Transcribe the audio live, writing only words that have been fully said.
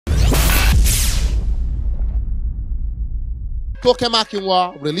Toke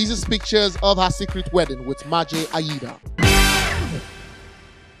Makinwa releases pictures of her secret wedding with Maje Aida.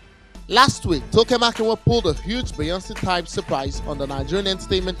 Last week, Toke Makinwa pulled a huge Beyonce-type surprise on the Nigerian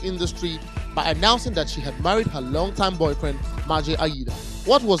entertainment industry by announcing that she had married her longtime boyfriend, Maje Aida.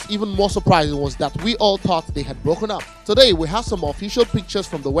 What was even more surprising was that we all thought they had broken up. Today, we have some official pictures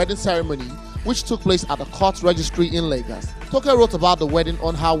from the wedding ceremony, which took place at the court registry in Lagos. Toke wrote about the wedding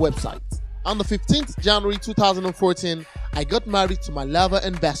on her website. On the 15th January 2014, I got married to my lover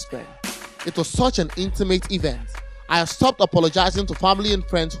and best friend. It was such an intimate event. I have stopped apologizing to family and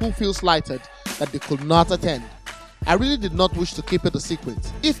friends who feel slighted that they could not attend. I really did not wish to keep it a secret.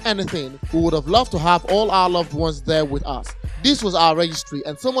 If anything, we would have loved to have all our loved ones there with us. This was our registry,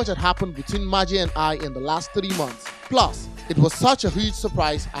 and so much had happened between Maje and I in the last 3 months. Plus, it was such a huge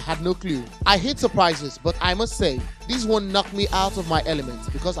surprise, I had no clue. I hate surprises, but I must say, this one knocked me out of my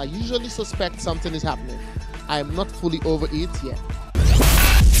element because I usually suspect something is happening. I am not fully over it yet.